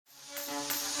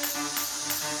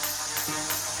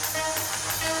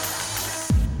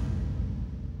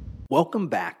Welcome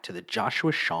back to the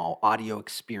Joshua Schall audio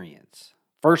experience.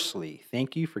 Firstly,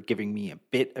 thank you for giving me a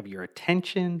bit of your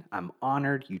attention. I'm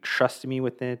honored you trusted me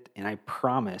with it, and I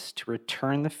promise to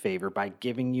return the favor by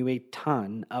giving you a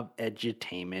ton of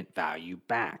edutainment value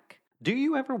back. Do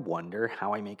you ever wonder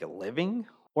how I make a living?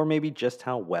 Or maybe just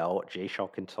how well J. Schall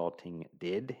Consulting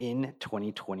did in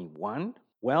 2021?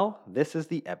 Well, this is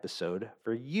the episode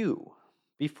for you.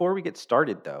 Before we get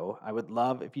started, though, I would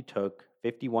love if you took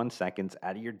 51 seconds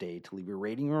out of your day to leave a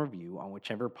rating or review on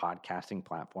whichever podcasting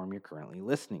platform you're currently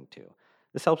listening to.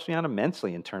 This helps me out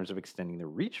immensely in terms of extending the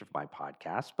reach of my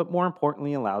podcast, but more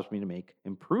importantly, allows me to make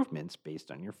improvements based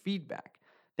on your feedback.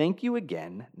 Thank you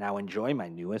again. Now enjoy my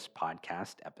newest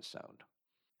podcast episode.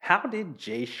 How did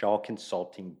J. Schall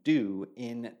Consulting do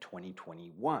in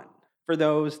 2021? For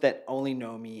those that only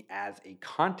know me as a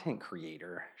content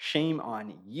creator, shame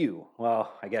on you.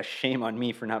 Well, I guess shame on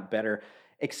me for not better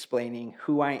explaining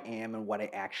who I am and what I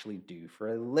actually do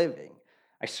for a living.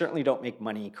 I certainly don't make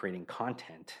money creating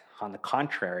content. On the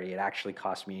contrary, it actually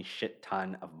costs me a shit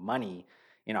ton of money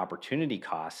in opportunity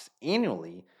costs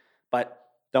annually, but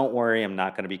don't worry, I'm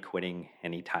not going to be quitting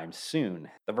anytime soon.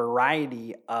 The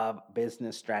variety of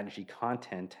business strategy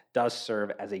content does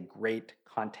serve as a great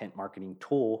content marketing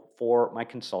tool for my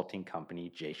consulting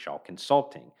company, J. Schall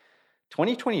Consulting.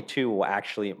 2022 will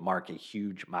actually mark a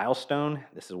huge milestone.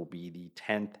 This will be the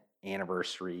 10th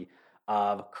anniversary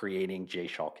of creating J.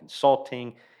 Schall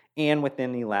Consulting. And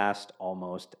within the last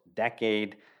almost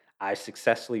decade, I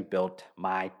successfully built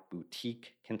my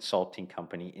boutique consulting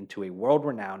company into a world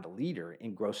renowned leader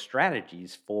in growth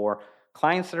strategies for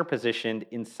clients that are positioned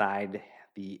inside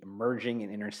the emerging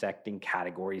and intersecting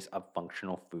categories of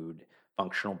functional food,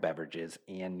 functional beverages,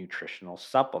 and nutritional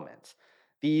supplements.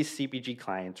 These CPG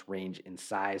clients range in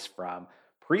size from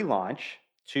pre launch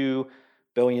to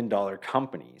billion-dollar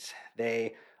companies.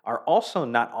 They are also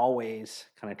not always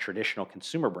kind of traditional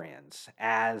consumer brands,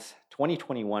 as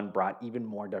 2021 brought even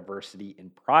more diversity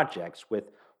in projects, with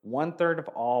one third of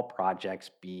all projects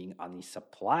being on the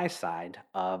supply side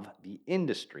of the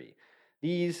industry.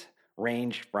 These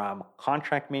range from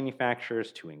contract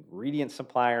manufacturers to ingredient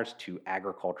suppliers to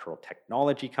agricultural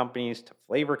technology companies to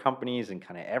flavor companies and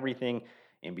kind of everything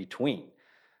in between.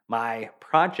 My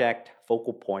project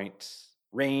focal points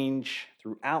range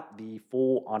throughout the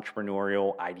full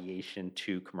entrepreneurial ideation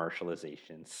to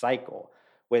commercialization cycle,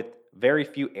 with very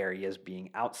few areas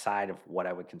being outside of what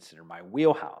I would consider my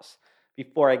wheelhouse.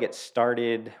 Before I get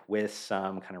started with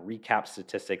some kind of recap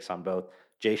statistics on both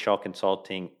J. Schall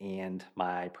Consulting and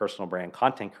my personal brand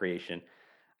content creation,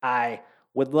 I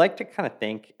would like to kind of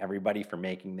thank everybody for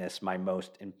making this my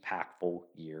most impactful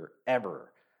year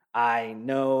ever. I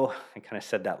know I kind of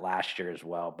said that last year as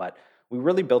well, but we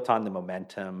really built on the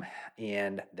momentum,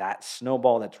 and that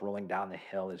snowball that's rolling down the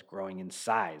hill is growing in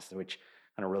size, which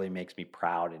kind of really makes me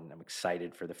proud, and I'm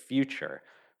excited for the future.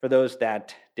 For those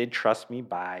that did trust me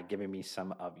by giving me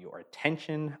some of your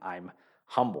attention, I'm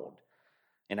humbled.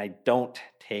 And I don't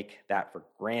take that for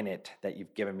granted that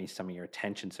you've given me some of your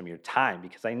attention, some of your time,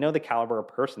 because I know the caliber of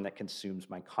person that consumes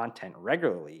my content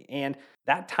regularly. And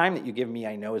that time that you give me,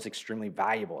 I know is extremely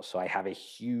valuable. So I have a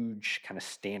huge kind of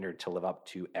standard to live up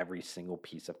to every single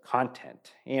piece of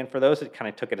content. And for those that kind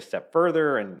of took it a step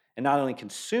further and not only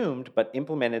consumed, but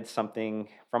implemented something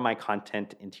from my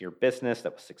content into your business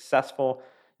that was successful,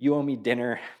 you owe me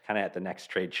dinner kind of at the next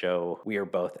trade show we are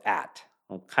both at.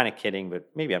 I'm kind of kidding, but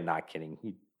maybe I'm not kidding.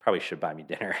 You probably should buy me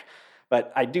dinner.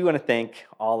 But I do want to thank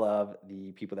all of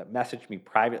the people that messaged me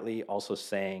privately, also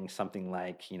saying something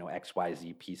like,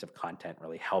 XYZ piece of content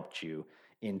really helped you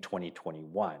in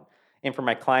 2021. And for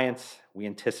my clients, we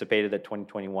anticipated that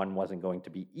 2021 wasn't going to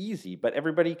be easy, but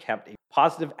everybody kept a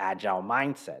positive, agile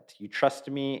mindset. You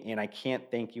trusted me, and I can't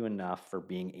thank you enough for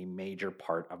being a major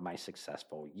part of my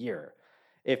successful year.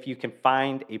 If you can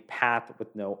find a path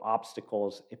with no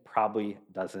obstacles, it probably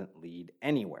doesn't lead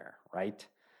anywhere, right?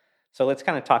 So let's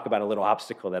kind of talk about a little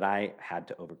obstacle that I had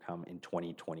to overcome in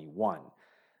 2021.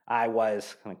 I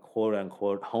was kind of quote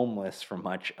unquote homeless for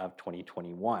much of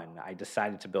 2021. I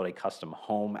decided to build a custom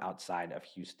home outside of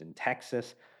Houston,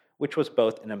 Texas, which was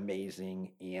both an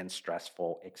amazing and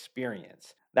stressful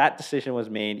experience. That decision was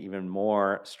made even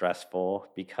more stressful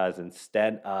because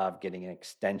instead of getting an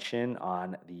extension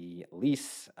on the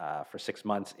lease for 6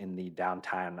 months in the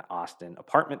downtown Austin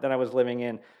apartment that I was living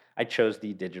in, I chose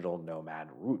the digital nomad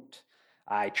route.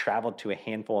 I traveled to a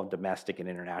handful of domestic and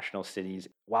international cities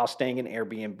while staying in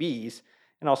Airbnbs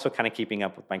and also kind of keeping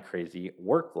up with my crazy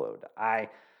workload. I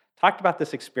talked about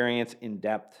this experience in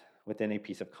depth within a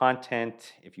piece of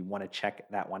content. If you want to check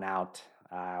that one out,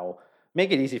 I'll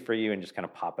make it easy for you and just kind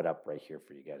of pop it up right here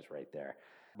for you guys right there.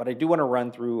 But I do want to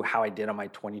run through how I did on my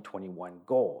 2021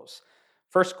 goals.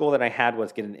 First goal that I had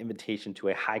was get an invitation to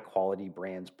a high quality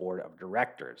brands board of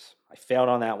directors. I failed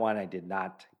on that one. I did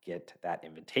not get that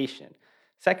invitation.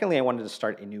 Secondly, I wanted to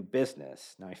start a new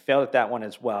business. Now, I failed at that one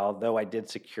as well, though I did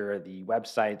secure the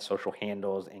website, social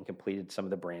handles, and completed some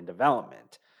of the brand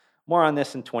development. More on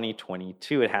this in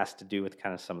 2022. It has to do with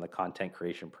kind of some of the content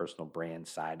creation, personal brand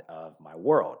side of my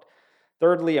world.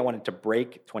 Thirdly, I wanted to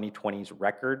break 2020's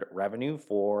record revenue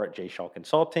for Schall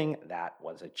Consulting. That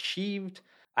was achieved.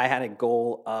 I had a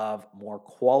goal of more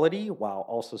quality while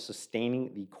also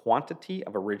sustaining the quantity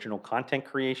of original content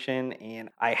creation. And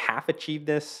I half achieved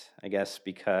this, I guess,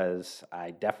 because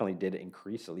I definitely did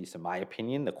increase, at least in my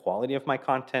opinion, the quality of my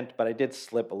content, but I did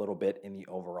slip a little bit in the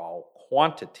overall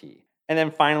quantity. And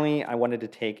then finally, I wanted to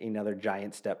take another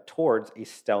giant step towards a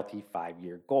stealthy 5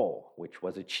 year goal, which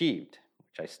was achieved,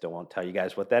 which I still won't tell you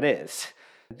guys what that is.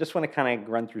 I just want to kind of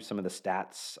run through some of the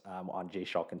stats on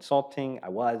Schall Consulting. I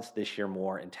was this year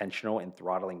more intentional in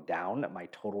throttling down my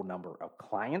total number of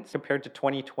clients compared to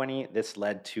 2020. This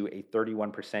led to a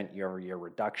 31% year over year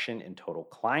reduction in total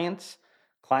clients.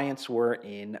 Clients were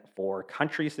in 4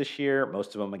 countries this year.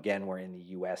 Most of them, again, were in the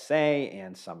USA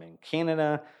and some in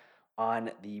Canada.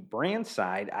 On the brand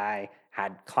side, I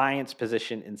had clients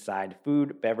positioned inside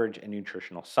food, beverage, and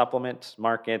nutritional supplements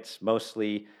markets,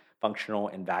 mostly functional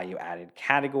and value added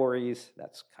categories.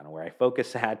 That's kind of where I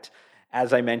focus at.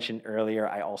 As I mentioned earlier,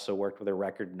 I also worked with a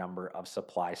record number of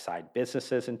supply side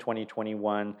businesses in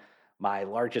 2021. My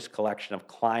largest collection of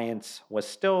clients was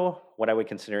still what I would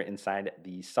consider inside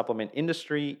the supplement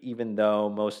industry, even though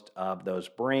most of those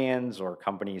brands or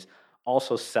companies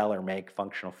also sell or make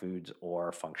functional foods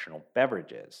or functional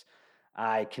beverages.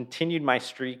 I continued my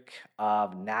streak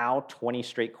of now 20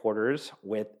 straight quarters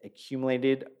with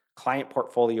accumulated client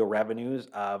portfolio revenues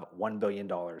of $1 billion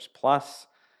plus.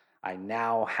 I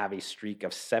now have a streak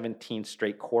of 17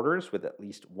 straight quarters with at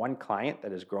least one client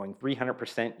that is growing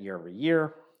 300% year over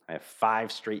year. I have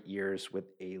 5 straight years with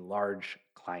a large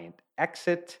client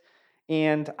exit.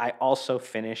 And I also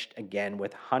finished again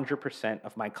with 100%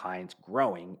 of my clients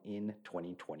growing in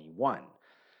 2021.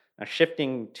 Now,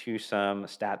 shifting to some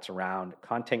stats around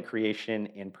content creation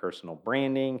and personal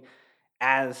branding.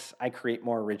 As I create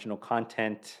more original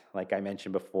content, like I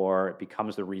mentioned before, it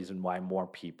becomes the reason why more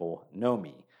people know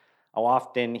me. I'll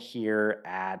often hear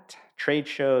at trade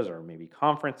shows or maybe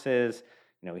conferences,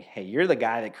 hey, you're the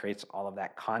guy that creates all of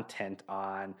that content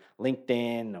on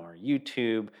LinkedIn or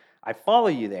YouTube. I follow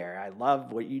you there. I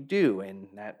love what you do, and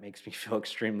that makes me feel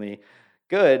extremely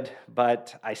good,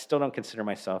 but I still don't consider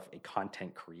myself a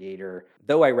content creator,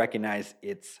 though I recognize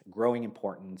its growing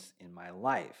importance in my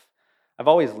life. I've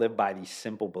always lived by the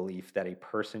simple belief that a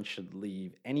person should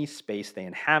leave any space they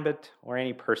inhabit or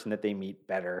any person that they meet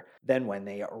better than when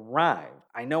they arrive.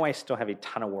 I know I still have a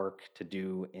ton of work to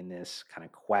do in this kind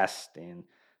of quest, and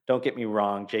don't get me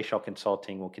wrong, Schall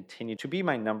Consulting will continue to be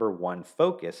my number one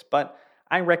focus, but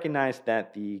I recognize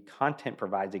that the content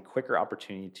provides a quicker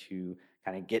opportunity to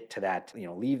kind of get to that,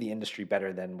 leave the industry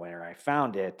better than where I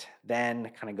found it,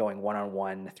 than kind of going one on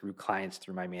one through clients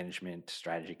through my management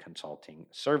strategy consulting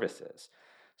services.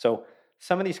 So,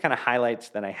 some of these kind of highlights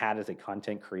that I had as a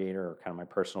content creator or kind of my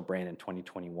personal brand in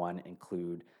 2021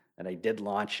 include that I did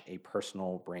launch a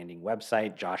personal branding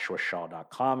website,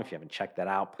 joshuaschall.com. If you haven't checked that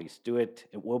out, please do it.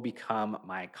 It will become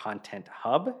my content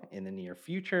hub in the near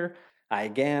future. I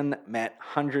again met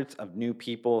hundreds of new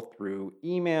people through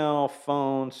email,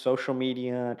 phone, social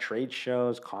media, trade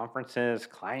shows, conferences,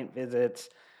 client visits.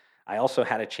 I also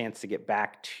had a chance to get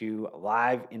back to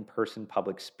live in person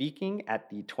public speaking at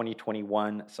the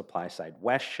 2021 Supply Side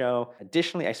West show.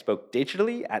 Additionally, I spoke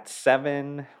digitally at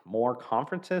 7 more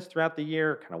conferences throughout the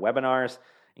year, kind of webinars,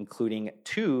 including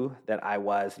 2 that I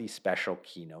was the special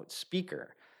keynote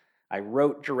speaker. I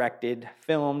wrote, directed,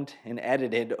 filmed, and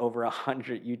edited over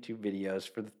 100 YouTube videos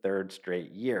for the 3rd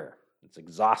straight year. It's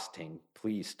exhausting.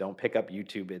 Please don't pick up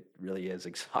YouTube. It really is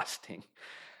exhausting.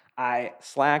 I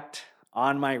slacked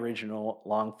on my original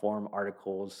long form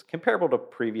articles comparable to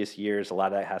previous years. A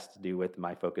lot of that has to do with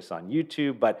my focus on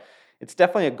YouTube, but it's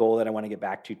definitely a goal that I want to get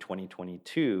back to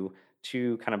 2022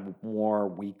 to kind of more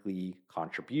weekly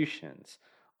contributions.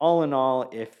 All in all,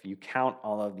 if you count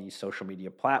all of these social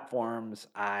media platforms,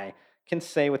 I can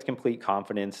say with complete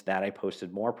confidence that I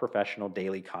posted more professional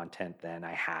daily content than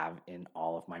I have in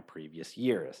all of my previous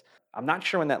years. I'm not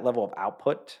sure when that level of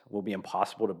output will be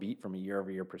impossible to beat from a year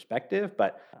over year perspective,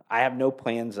 but I have no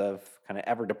plans of kind of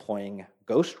ever deploying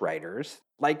ghostwriters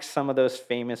like some of those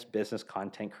famous business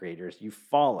content creators you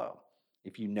follow.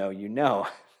 If you know, you know.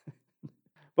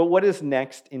 But what is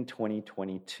next in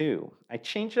 2022? I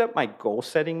changed up my goal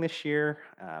setting this year,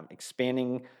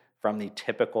 expanding from the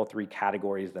typical three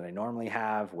categories that I normally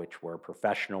have, which were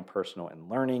professional, personal, and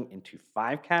learning, into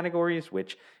five categories,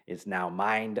 which is now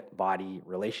mind, body,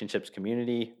 relationships,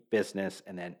 community, business,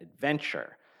 and then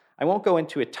adventure. I won't go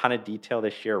into a ton of detail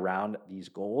this year around these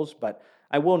goals, but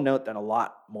I will note that a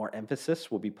lot more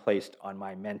emphasis will be placed on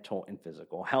my mental and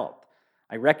physical health.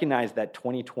 I recognize that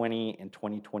 2020 and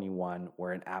 2021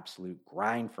 were an absolute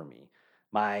grind for me.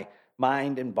 My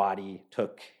mind and body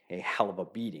took a hell of a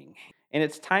beating. And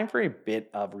it's time for a bit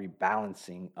of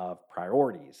rebalancing of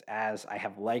priorities, as I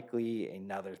have likely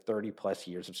another 30 plus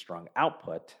years of strong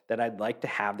output that I'd like to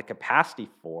have the capacity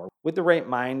for with the right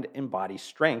mind and body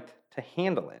strength to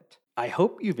handle it. I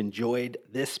hope you've enjoyed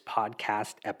this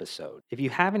podcast episode. If you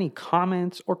have any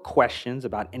comments or questions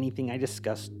about anything I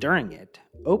discussed during it,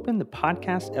 open the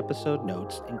podcast episode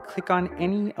notes and click on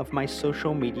any of my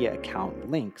social media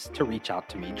account links to reach out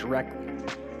to me directly.